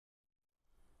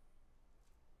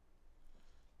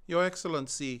Your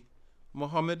Excellency,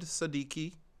 Mohamed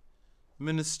Sadiki,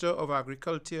 Minister of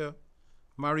Agriculture,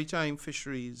 Maritime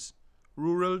Fisheries,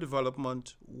 Rural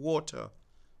Development, Water,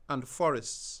 and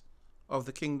Forests of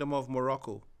the Kingdom of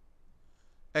Morocco.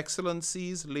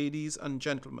 Excellencies, ladies and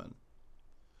gentlemen,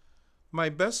 my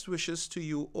best wishes to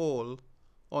you all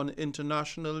on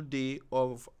International Day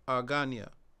of Argania,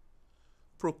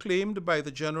 proclaimed by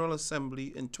the General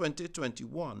Assembly in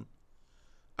 2021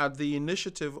 at the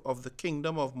initiative of the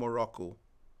Kingdom of Morocco,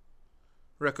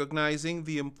 recognizing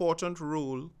the important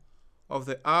role of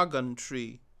the Argan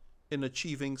tree in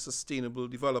achieving sustainable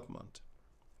development.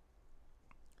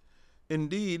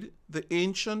 Indeed, the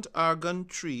ancient Argan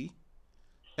tree,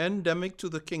 endemic to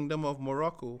the Kingdom of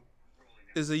Morocco,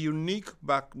 is a unique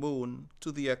backbone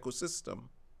to the ecosystem.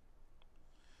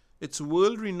 Its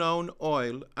world-renowned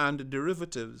oil and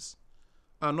derivatives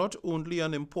are not only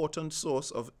an important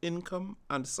source of income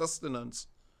and sustenance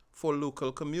for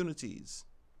local communities.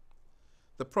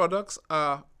 The products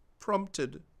are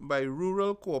prompted by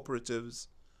rural cooperatives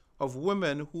of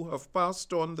women who have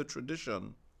passed on the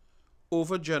tradition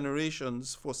over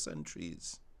generations for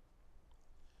centuries.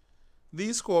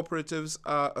 These cooperatives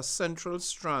are a central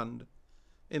strand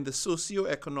in the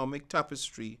socioeconomic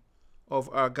tapestry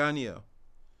of Argania,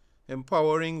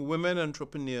 empowering women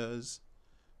entrepreneurs,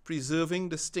 preserving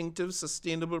distinctive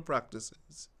sustainable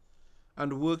practices,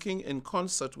 and working in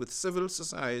concert with civil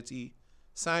society,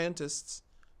 scientists,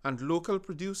 and local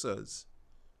producers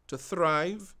to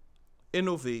thrive,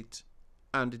 innovate,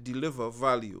 and deliver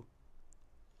value.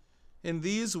 In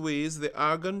these ways, the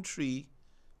Argan tree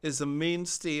is a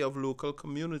mainstay of local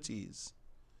communities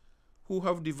who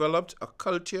have developed a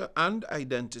culture and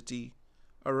identity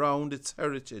around its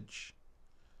heritage,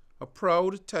 a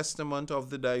proud testament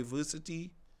of the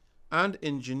diversity and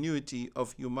ingenuity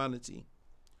of humanity.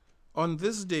 On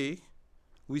this day,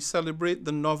 we celebrate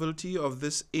the novelty of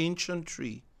this ancient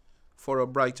tree for a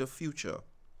brighter future,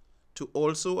 to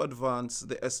also advance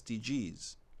the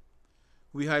SDGs.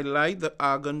 We highlight the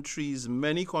Argan tree's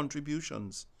many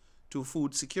contributions to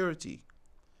food security,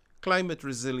 climate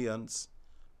resilience,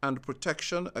 and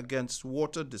protection against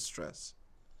water distress,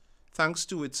 thanks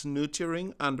to its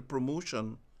nurturing and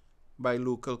promotion by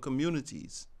local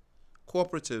communities,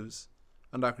 cooperatives,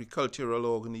 and agricultural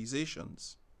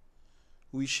organizations.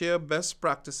 We share best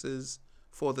practices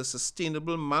for the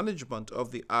sustainable management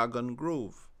of the Argan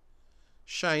Grove,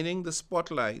 shining the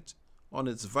spotlight on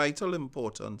its vital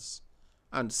importance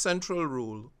and central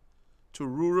role to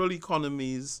rural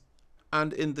economies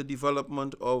and in the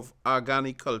development of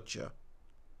organic culture.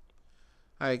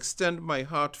 I extend my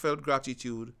heartfelt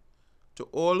gratitude to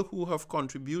all who have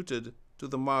contributed to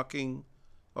the marking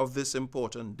of this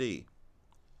important day.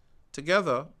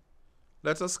 Together,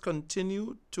 let us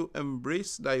continue to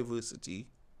embrace diversity,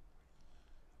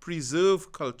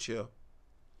 preserve culture,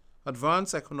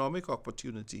 advance economic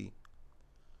opportunity,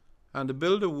 and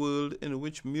build a world in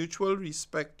which mutual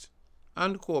respect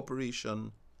and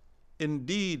cooperation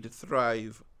indeed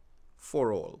thrive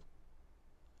for all.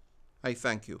 I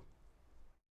thank you.